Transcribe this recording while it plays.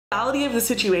The reality of the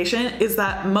situation is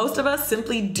that most of us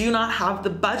simply do not have the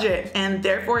budget and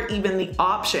therefore even the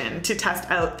option to test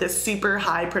out this super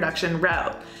high production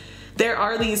route. There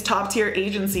are these top tier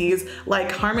agencies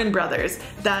like Harmon Brothers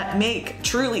that make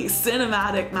truly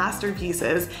cinematic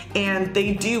masterpieces, and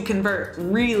they do convert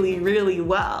really, really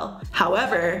well.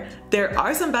 However, there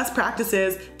are some best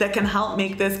practices that can help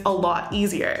make this a lot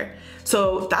easier.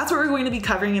 So that's what we're going to be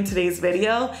covering in today's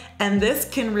video, and this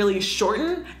can really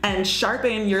shorten and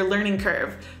sharpen your learning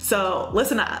curve. So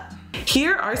listen up.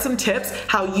 Here are some tips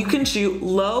how you can shoot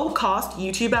low-cost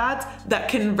YouTube ads that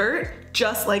convert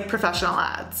just like professional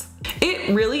ads.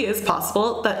 It really is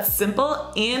possible that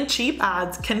simple and cheap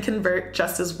ads can convert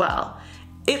just as well.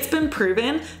 It's been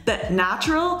proven that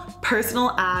natural,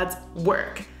 personal ads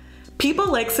work. People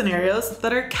like scenarios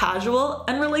that are casual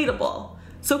and relatable.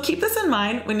 So keep this in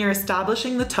mind when you're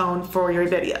establishing the tone for your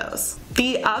videos.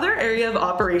 The other area of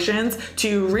operations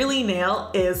to really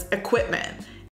nail is equipment.